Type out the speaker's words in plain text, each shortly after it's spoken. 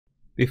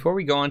Before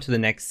we go on to the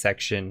next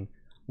section,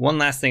 one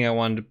last thing I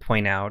wanted to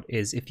point out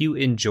is if you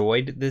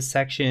enjoyed this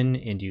section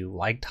and you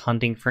liked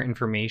hunting for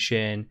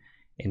information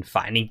and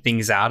finding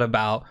things out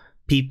about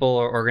people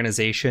or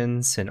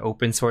organizations and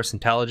open source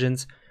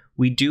intelligence,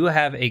 we do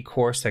have a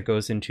course that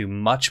goes into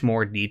much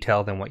more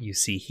detail than what you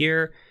see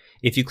here.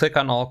 If you click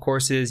on all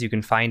courses, you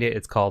can find it.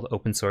 It's called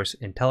Open Source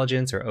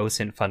Intelligence or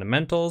OSINT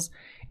Fundamentals.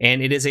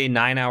 And it is a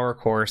 9-hour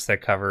course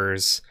that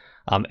covers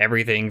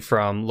everything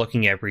from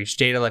looking at breach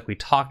data like we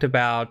talked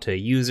about, to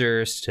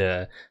users,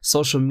 to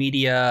social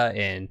media,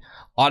 and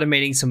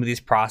automating some of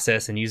these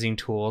processes and using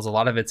tools. A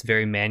lot of it's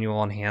very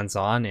manual and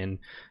hands-on. And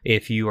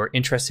if you are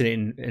interested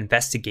in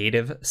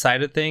investigative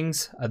side of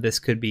things, this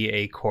could be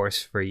a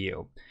course for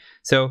you.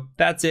 So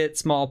that's it,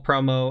 small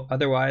promo.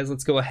 Otherwise,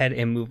 let's go ahead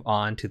and move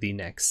on to the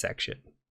next section.